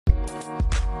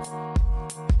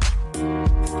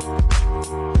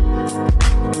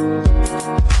Hey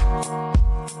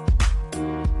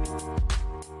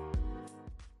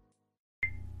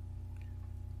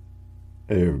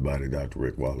everybody, Dr.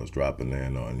 Rick Wallace dropping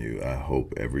in on you. I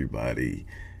hope everybody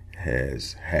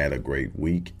has had a great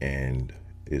week and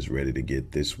is ready to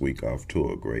get this week off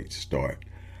to a great start.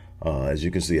 As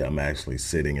you can see, I'm actually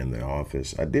sitting in the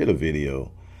office. I did a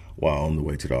video while on the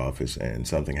way to the office and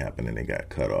something happened and it got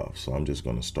cut off. So I'm just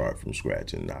going to start from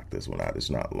scratch and knock this one out. It's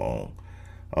not long.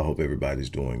 I hope everybody's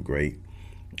doing great.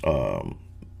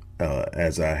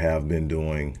 As I have been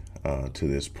doing to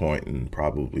this point and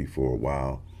probably for a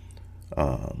while,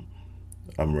 I'm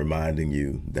reminding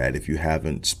you that if you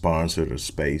haven't sponsored a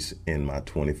space in my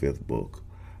 25th book,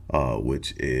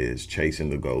 which is Chasing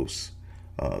the Ghosts,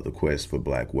 The Quest for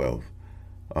Black Wealth,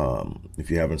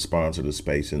 if you haven't sponsored a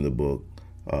space in the book,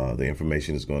 the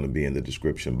information is going to be in the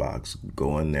description box.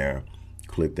 Go in there,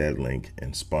 click that link,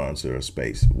 and sponsor a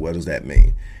space. What does that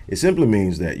mean? It simply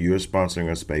means that you're sponsoring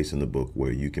a space in the book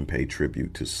where you can pay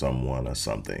tribute to someone or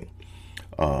something.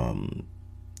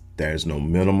 There's no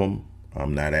minimum.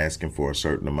 I'm not asking for a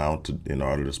certain amount in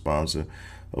order to sponsor,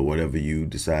 or whatever you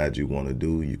decide you want to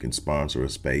do. You can sponsor a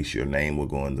space. Your name will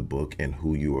go in the book, and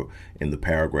who you are in the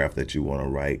paragraph that you want to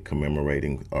write,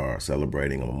 commemorating or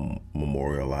celebrating or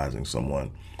memorializing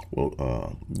someone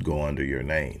will go under your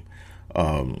name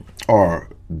or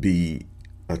be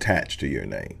attached to your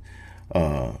name.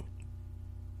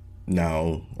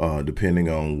 Now, depending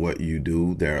on what you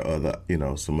do, there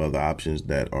are some other options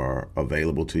that are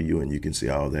available to you, and you can see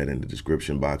all that in the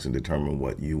description box and determine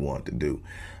what you want to do.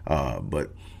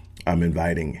 But I'm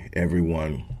inviting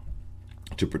everyone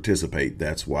to participate.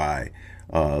 That's why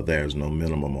there's no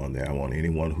minimum on there. I want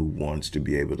anyone who wants to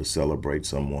be able to celebrate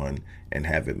someone and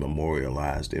have it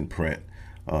memorialized in print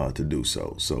to do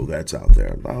so. So that's out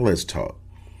there. Now let's talk.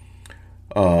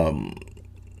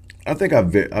 I think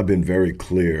I've been very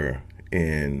clear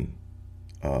in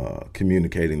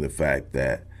communicating the fact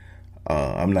that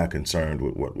I'm not concerned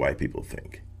with what white people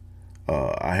think.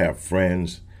 I have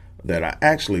friends that I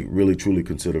actually really truly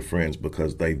consider friends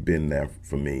because they've been there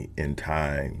for me in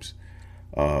times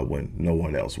when no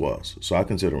one else was. So I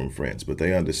consider them friends, but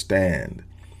they understand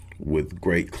with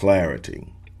great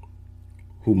clarity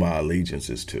who my allegiance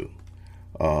is to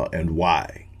and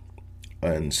why.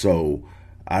 And so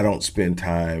I don't spend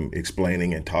time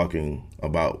explaining and talking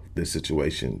about this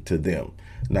situation to them.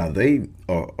 Now, they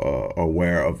are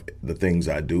aware of the things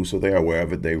I do, so they're aware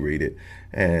of it. They read it,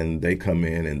 and they come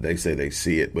in and they say they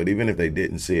see it. But even if they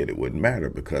didn't see it, it wouldn't matter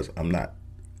because I'm not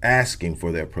asking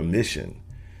for their permission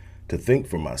to think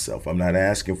for myself. I'm not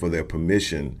asking for their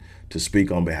permission to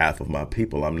speak on behalf of my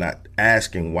people. I'm not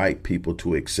asking white people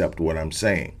to accept what I'm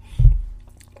saying.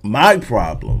 My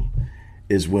problem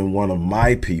is when one of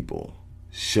my people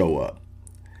show up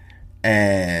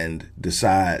and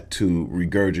decide to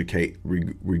regurgitate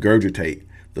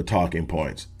the talking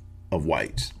points of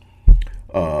whites,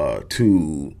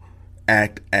 to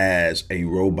act as a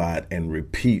robot and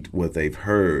repeat what they've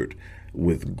heard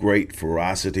with great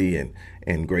ferocity and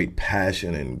great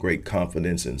passion and great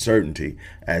confidence and certainty,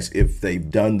 as if they've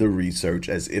done the research,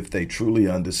 as if they truly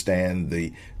understand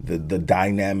the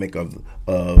dynamic of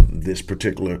this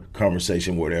particular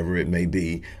conversation, whatever it may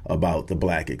be, about the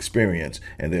black experience.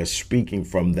 And they're speaking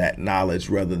from that knowledge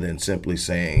rather than simply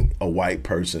saying a white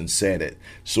person said it,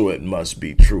 so it must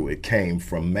be true. It came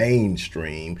from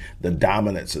mainstream, the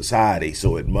dominant society,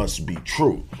 so it must be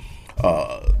true.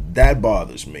 That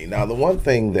bothers me. Now, the one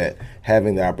thing that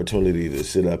having the opportunity to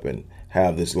sit up and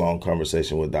have this long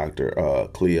conversation with Dr.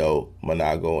 Cleo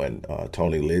Manago and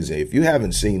Tony Lizzie, if you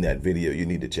haven't seen that video, you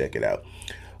need to check it out.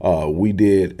 We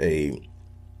did a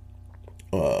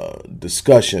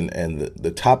discussion, and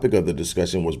the topic of the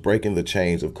discussion was breaking the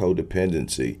chains of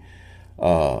codependency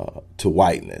to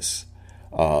whiteness,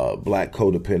 black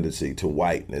codependency to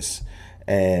whiteness.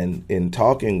 And in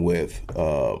talking with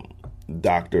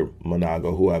Dr.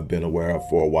 Manago, who I've been aware of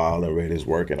for a while and read his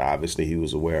work, and obviously he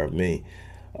was aware of me.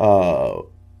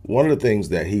 One of the things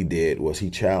that he did was he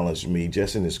challenged me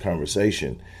just in this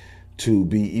conversation to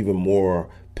be even more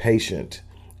patient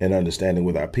and understanding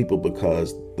with our people,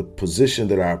 because the position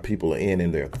that our people are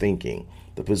in their thinking,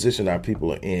 the position our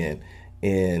people are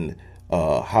in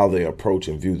how they approach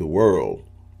and view the world,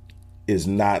 is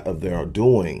not of their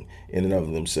doing in and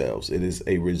of themselves. It is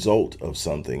a result of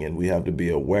something, and we have to be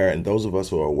aware. And those of us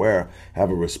who are aware have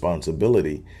a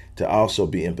responsibility to also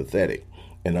be empathetic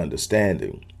and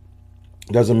understanding.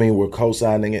 Doesn't mean we're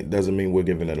co-signing it. Doesn't mean we're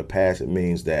giving it a pass. It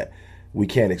means that we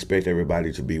can't expect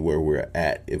everybody to be where we're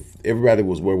at. If everybody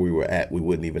was where we were at, we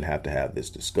wouldn't even have to have this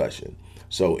discussion.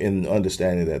 So in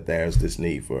understanding that there's this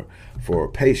need for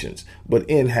patience, but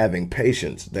in having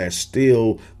patience, there's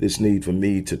still this need for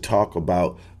me to talk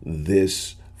about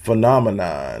this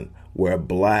phenomenon where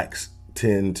blacks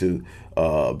tend to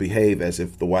behave as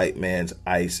if the white man's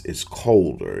ice is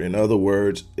colder. In other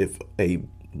words, if a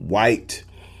white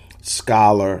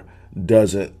scholar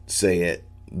doesn't say it,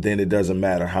 then it doesn't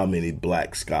matter how many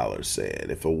black scholars say it.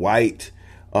 If a white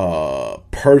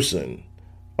person,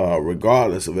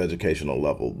 regardless of educational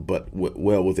level, but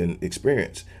well within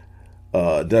experience,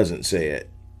 doesn't say it,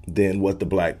 then what the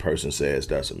black person says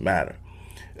doesn't matter.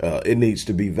 It needs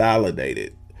to be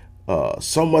validated.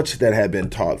 So much that had been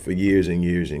taught for years and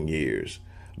years and years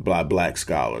by black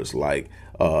scholars like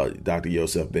Dr.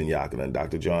 Yosef Ben Jochannan,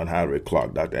 Dr. John Heinrich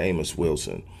Clarke, Dr. Amos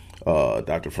Wilson,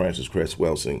 Dr. Francis Cress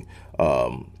Welsing,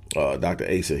 Dr.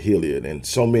 Asa Hilliard, and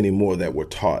so many more that were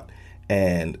taught.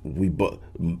 And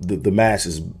the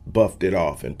masses buffed it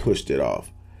off and pushed it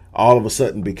off. All of a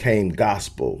sudden became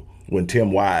gospel when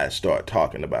Tim Wise started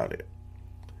talking about it.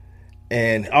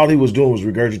 And all he was doing was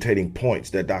regurgitating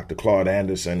points that Dr. Claude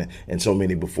Anderson and so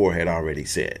many before had already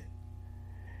said.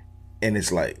 And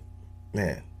it's like,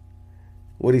 man,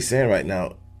 what he's saying right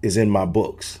now is in my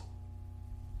books.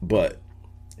 But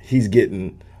he's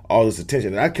getting all this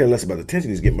attention. And I care less about the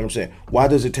attention he's getting, but I'm saying, why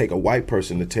does it take a white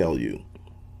person to tell you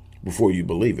before you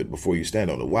believe it, before you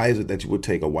stand on it? Why is it that you would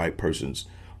take a white person's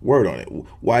word on it?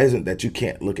 Why isn't it that you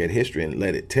can't look at history and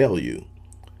let it tell you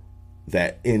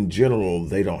that in general,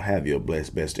 they don't have your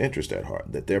best interest at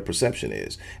heart, that their perception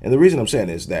is? And the reason I'm saying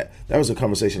is that was a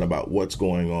conversation about what's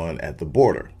going on at the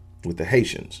border with the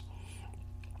Haitians.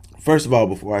 First of all,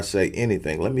 before I say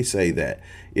anything, let me say that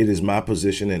it is my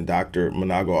position, and Dr.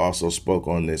 Manago also spoke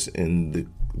on this in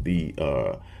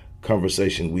the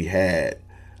conversation we had,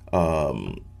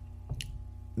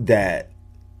 that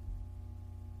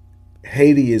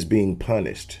Haiti is being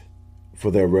punished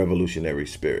for their revolutionary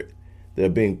spirit. They're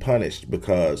being punished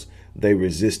because they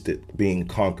resisted being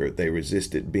conquered. They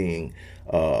resisted being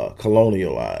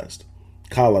colonized.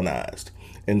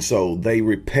 And so they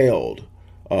repelled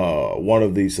one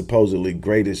of the supposedly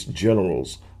greatest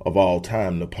generals of all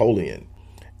time, Napoleon,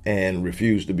 and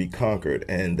refused to be conquered.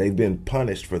 And they've been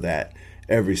punished for that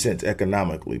ever since,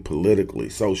 economically, politically,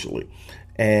 socially.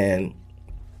 And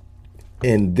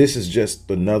this is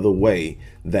just another way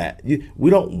that we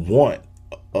don't want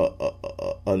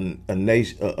a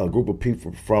nation, a group of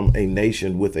people from a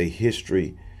nation with a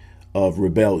history of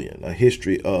rebellion, a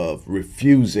history of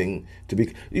refusing to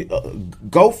be.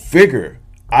 Go figure.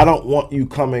 I don't want you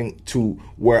coming to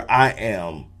where I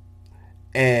am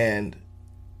and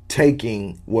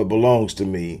taking what belongs to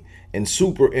me and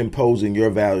superimposing your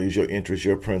values, your interests,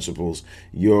 your principles,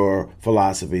 your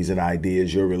philosophies and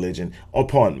ideas, your religion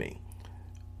upon me.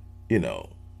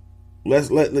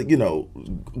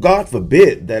 God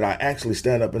forbid that I actually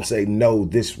stand up and say, no,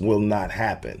 this will not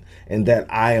happen, and that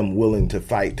I am willing to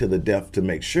fight to the death to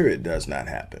make sure it does not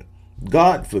happen.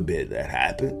 God forbid that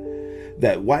happen.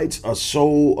 That whites are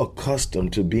so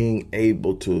accustomed to being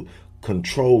able to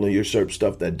control and usurp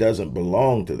stuff that doesn't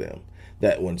belong to them,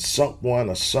 that when someone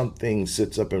or something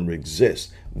sits up and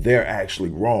resists, they're actually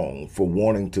wrong for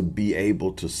wanting to be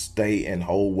able to stay and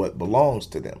hold what belongs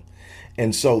to them.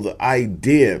 And so the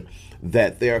idea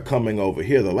that they're coming over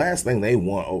here, the last thing they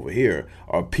want over here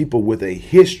are people with a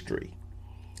history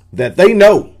that they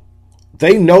know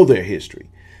their history.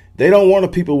 They don't want a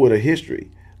people with a history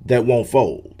that won't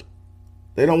fold.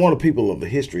 They don't want a people of a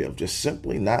history of just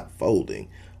simply not folding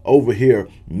over here,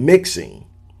 mixing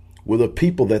with a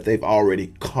people that they've already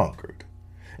conquered.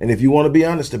 And if you want to be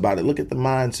honest about it, look at the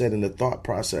mindset and the thought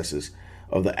processes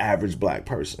of the average black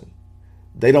person.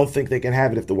 They don't think they can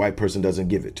have it if the white person doesn't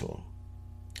give it to them.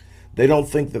 They don't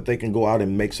think that they can go out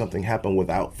and make something happen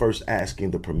without first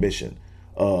asking the permission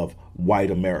of white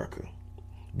America.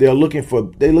 They're looking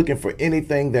for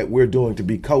anything that we're doing to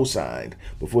be co-signed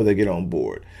before they get on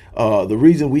board. The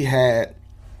reason we had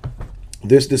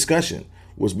this discussion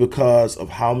was because of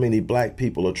how many black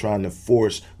people are trying to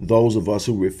force those of us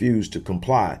who refuse to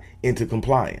comply into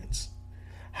compliance.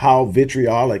 How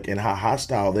vitriolic and how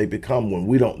hostile they become when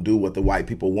we don't do what the white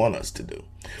people want us to do.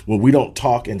 When we don't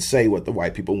talk and say what the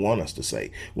white people want us to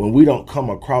say. When we don't come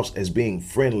across as being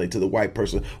friendly to the white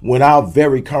person. When our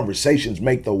very conversations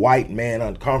make the white man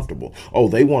uncomfortable. Oh,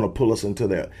 they want to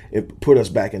put us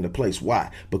back into place. Why?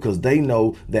 Because they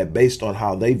know that based on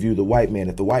how they view the white man,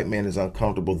 if the white man is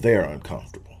uncomfortable, they're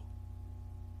uncomfortable.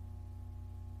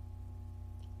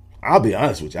 I'll be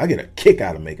honest with you. I get a kick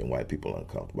out of making white people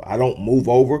uncomfortable. I don't move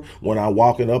over when I'm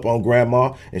walking up on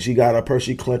grandma and she got her purse,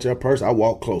 she clenched her purse. I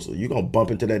walk closer. You're going to bump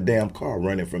into that damn car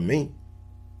running from me.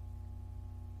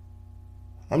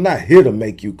 I'm not here to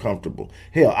make you comfortable.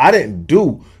 Hell, I didn't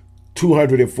do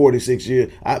 246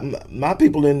 years. My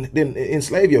people didn't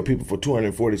enslave your people for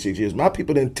 246 years. My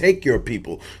people didn't take your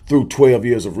people through 12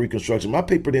 years of Reconstruction. My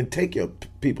people didn't take your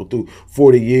people through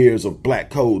 40 years of black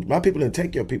code. My people didn't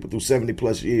take your people through 70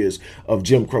 plus years of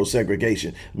Jim Crow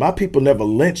segregation. My people never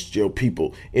lynched your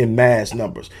people in mass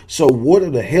numbers. So what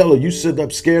the hell are you sitting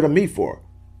up scared of me for?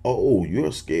 Oh,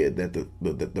 you're scared that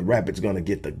the rabbit's going to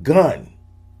get the gun.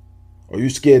 Or you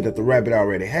scared that the rabbit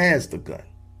already has the gun.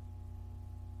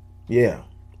 Yeah.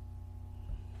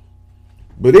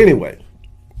 But anyway,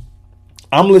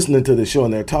 I'm listening to the show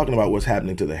and they're talking about what's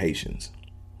happening to the Haitians.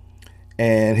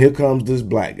 And here comes this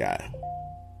black guy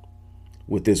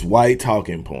with this white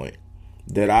talking point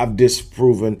that I've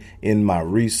disproven in my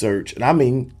research. And I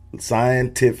mean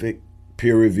scientific,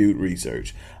 peer-reviewed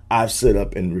research. I've set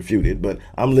up and refuted, but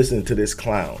I'm listening to this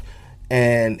clown.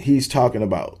 And he's talking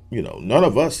about, none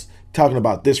of us talking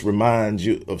about this reminds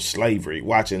you of slavery.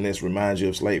 Watching this reminds you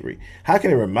of slavery. How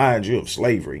can it remind you of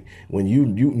slavery when you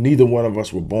neither one of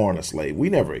us were born a slave? We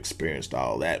never experienced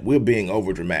all that. We're being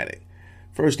over dramatic.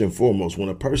 First and foremost, when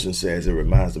a person says it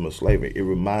reminds them of slavery, it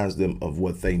reminds them of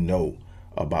what they know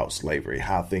about slavery,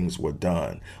 how things were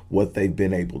done, what they've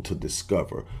been able to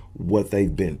discover, what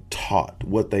they've been taught,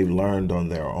 what they learned on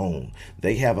their own.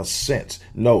 They have a sense.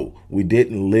 No, we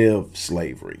didn't live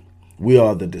slavery. We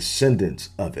are the descendants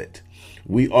of it.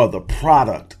 We are the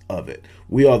product of it.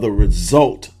 We are the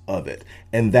result of it.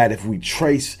 And that if we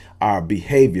trace our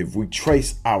behavior, if we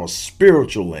trace our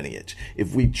spiritual lineage,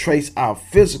 if we trace our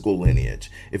physical lineage,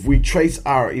 if we trace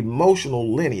our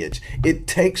emotional lineage, it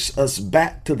takes us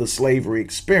back to the slavery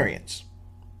experience.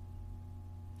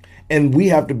 And we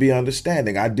have to be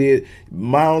understanding. I did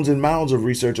mounds and mounds of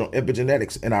research on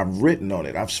epigenetics, and I've written on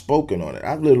it. I've spoken on it.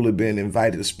 I've literally been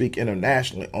invited to speak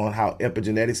internationally on how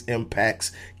epigenetics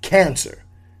impacts cancer.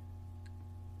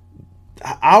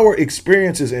 Our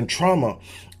experiences and trauma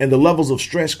and the levels of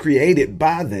stress created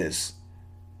by this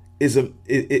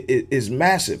is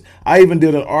massive. I even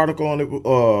did an article on it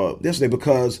yesterday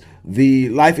because the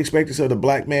life expectancy of the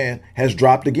black man has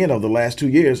dropped again over the last 2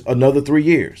 years, another 3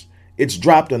 years. It's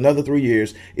dropped another 3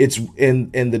 years. It's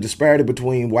in the disparity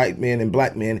between white men and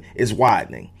black men is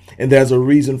widening. And there's a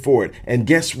reason for it. And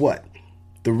guess what?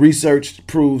 The research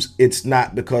proves it's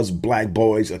not because black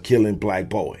boys are killing black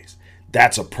boys.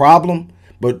 That's a problem.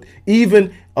 But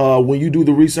even when you do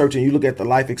the research and you look at the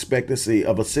life expectancy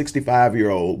of a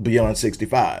 65-year-old beyond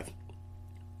 65,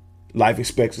 life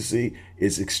expectancy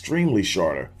is extremely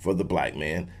shorter for the black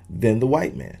man than the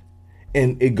white man.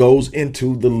 And it goes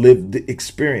into the lived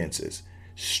experiences.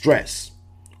 Stress.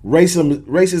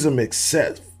 Racism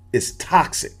itself is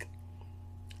toxic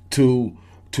to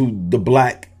the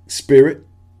black spirit,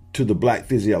 to the black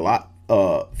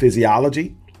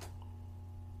physiology,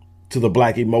 to the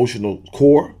black emotional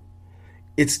core.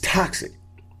 It's toxic.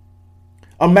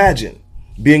 Imagine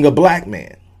being a black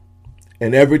man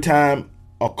and every time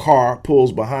a car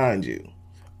pulls behind you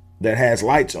that has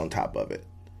lights on top of it,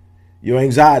 your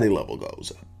anxiety level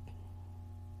goes up.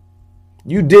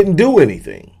 You didn't do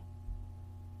anything.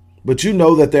 But you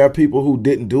know that there are people who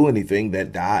didn't do anything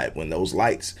that died when those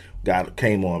lights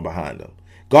came on behind them.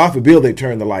 God forbid they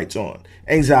turn the lights on.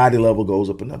 Anxiety level goes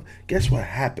up enough. Guess what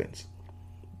happens?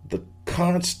 The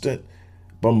constant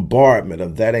bombardment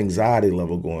of that anxiety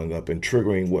level going up and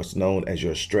triggering what's known as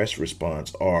your stress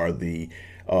response or the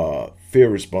fear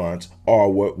response,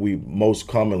 or what we most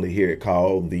commonly hear it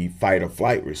called the fight or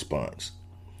flight response.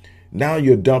 Now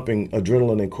you're dumping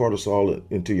adrenaline and cortisol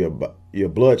into your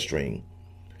bloodstream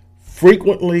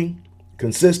frequently,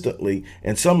 consistently,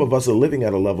 and some of us are living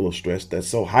at a level of stress that's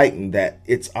so heightened that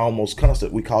it's almost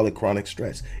constant. We call it chronic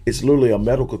stress. It's literally a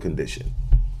medical condition.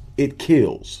 It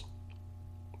kills.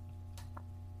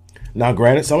 Now,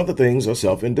 granted, some of the things are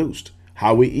self-induced,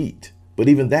 how we eat, but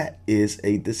even that is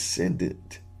a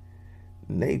descendant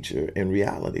nature and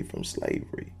reality from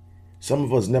slavery. Some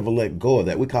of us never let go of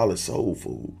that. We call it soul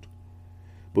food.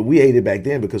 But we ate it back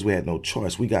then because we had no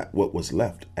choice. We got what was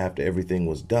left after everything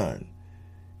was done,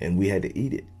 and we had to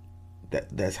eat it.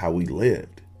 That's how we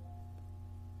lived.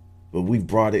 But we've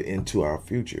brought it into our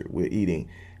future. We're eating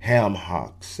ham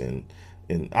hocks and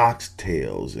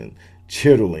oxtails and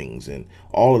chitterlings and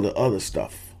all of the other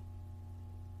stuff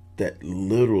that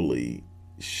literally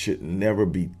should never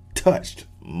be touched,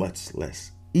 much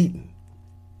less eaten.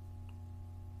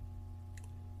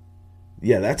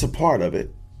 Yeah, that's a part of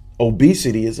it.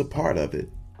 Obesity is a part of it.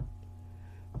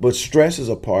 But stress is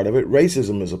a part of it.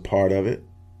 Racism is a part of it.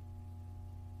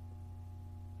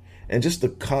 And just the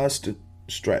constant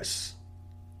stress.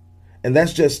 And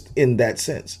that's just in that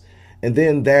sense. And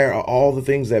then there are all the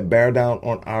things that bear down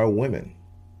on our women.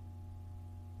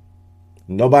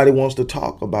 Nobody wants to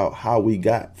talk about how we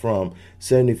got from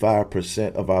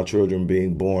 75% of our children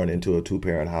being born into a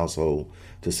two-parent household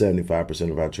to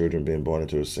 75% of our children being born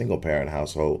into a single-parent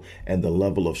household, and the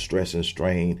level of stress and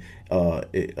strain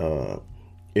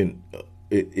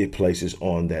it places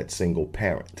on that single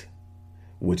parent,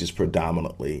 which is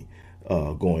predominantly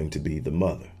going to be the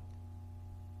mother.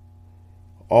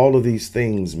 All of these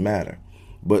things matter.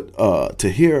 But to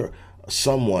hear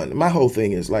someone, my whole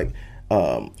thing is like,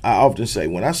 I often say,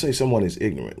 when I say someone is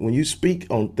ignorant, when you speak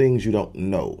on things you don't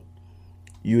know,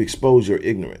 you expose your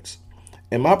ignorance.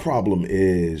 And my problem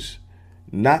is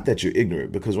not that you're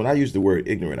ignorant, because when I use the word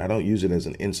ignorant, I don't use it as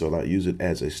an insult. I use it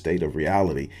as a state of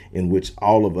reality in which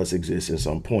all of us exist at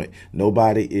some point.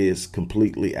 Nobody is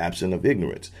completely absent of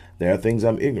ignorance. There are things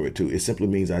I'm ignorant to. It simply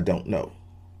means I don't know.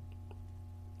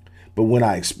 But when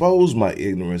I expose my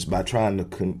ignorance by trying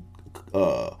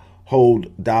to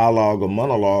hold dialogue or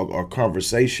monologue or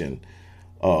conversation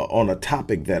on a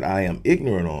topic that I am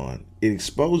ignorant on, it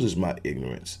exposes my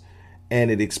ignorance,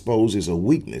 and it exposes a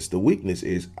weakness. The weakness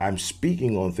is I'm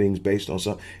speaking on things based on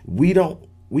something.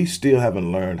 We still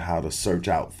haven't learned how to search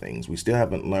out things. We still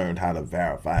haven't learned how to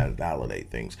verify and validate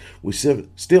things. We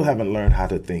still haven't learned how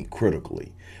to think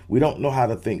critically. We don't know how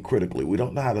to think critically. We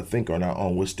don't know how to think on our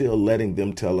own. We're still letting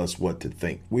them tell us what to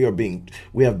think. We have been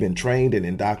trained and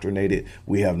indoctrinated.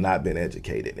 We have not been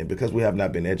educated. And because we have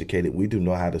not been educated, we do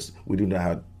not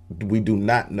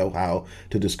know how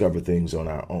to discover things on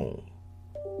our own.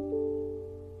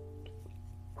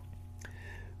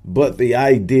 But the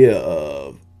idea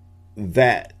of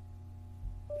that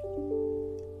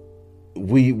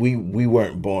we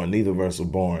weren't born, neither of us were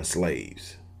born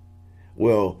slaves.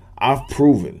 Well, I've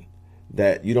proven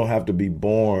that you don't have to be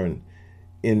born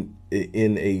in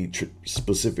a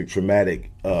specific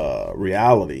traumatic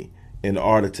reality in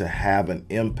order to have an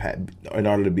impact, in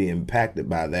order to be impacted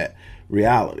by that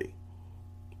reality.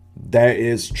 There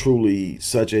is truly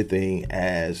such a thing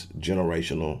as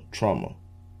generational trauma,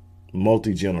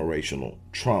 multi-generational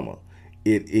trauma.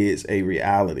 It is a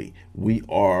reality. We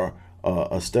are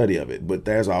a study of it, but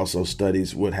there's also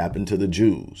studies what happened to the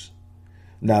Jews.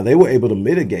 Now, they were able to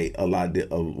mitigate a lot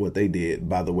of what they did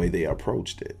by the way they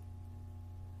approached it.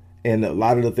 And a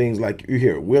lot of the things, like you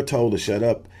hear, we're told to shut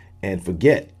up and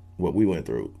forget what we went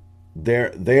through.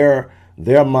 Their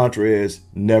mantra is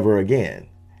never again.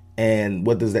 And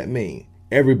what does that mean?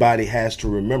 Everybody has to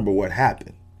remember what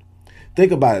happened.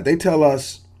 Think about it. They tell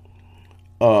us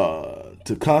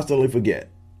to constantly forget.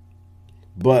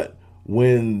 But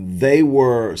when they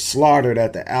were slaughtered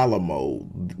at the Alamo,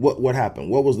 what happened?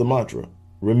 What was the mantra?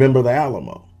 Remember the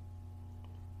Alamo.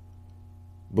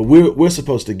 But we're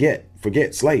supposed to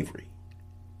forget slavery.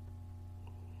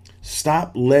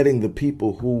 Stop letting the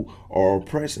people who are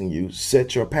oppressing you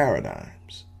set your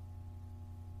paradigms.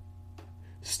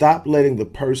 Stop letting the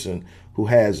person who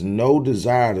has no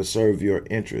desire to serve your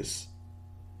interests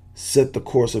set the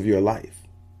course of your life.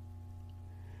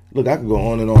 Look, I could go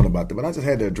on and on about that, but I just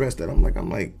had to address that. I'm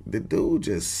like, did dude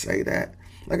just say that?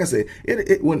 Like I said,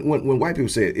 when white people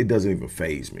say it, it doesn't even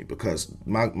faze me, because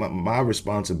my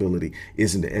responsibility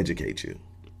isn't to educate you.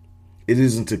 It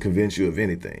isn't to convince you of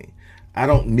anything. I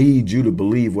don't need you to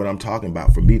believe what I'm talking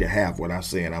about for me to have what I'm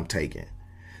saying I'm taking.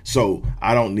 So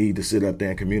I don't need to sit up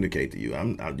there and communicate to you.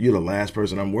 You're the last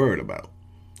person I'm worried about.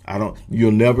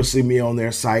 You'll never see me on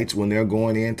their sites when they're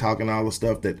going in talking all the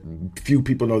stuff that few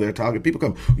people know they're talking. People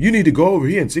come, you need to go over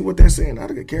here and see what they're saying. I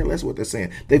don't care less what they're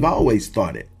saying. They've always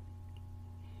thought it.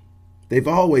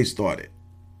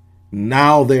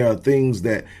 Now there are things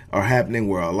that are happening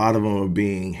where a lot of them are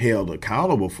being held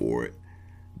accountable for it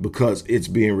because it's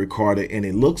being recorded and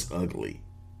it looks ugly.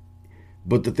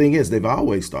 But the thing is, they've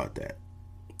always thought that.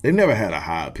 They've never had a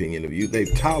high opinion of you.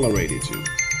 They've tolerated you.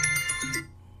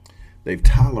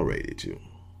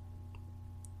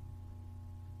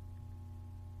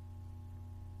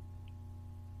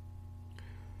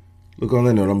 Look, on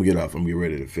that note, I'm going to get off. I'm getting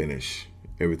ready to finish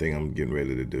everything I'm getting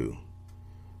ready to do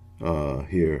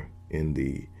here in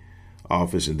the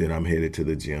office, and then I'm headed to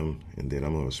the gym, and then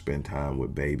I'm going to spend time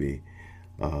with baby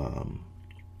and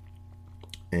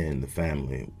the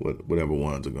family, whatever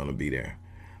ones are going to be there.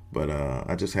 But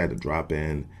I just had to drop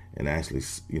in and actually,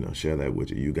 share that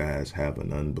with you. You guys have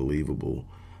an unbelievable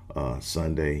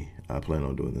Sunday. I plan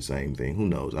on doing the same thing. Who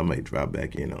knows? I may drop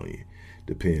back in on you.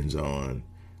 Depends on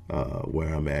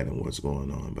where I'm at and what's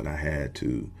going on. But I had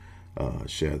to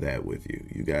share that with you.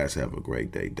 You guys have a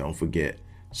great day. Don't forget,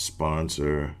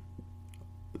 sponsor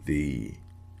the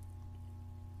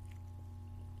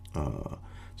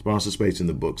sponsor space in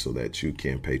the book so that you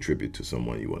can pay tribute to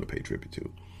someone you want to pay tribute to.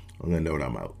 On that note,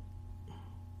 I'm out.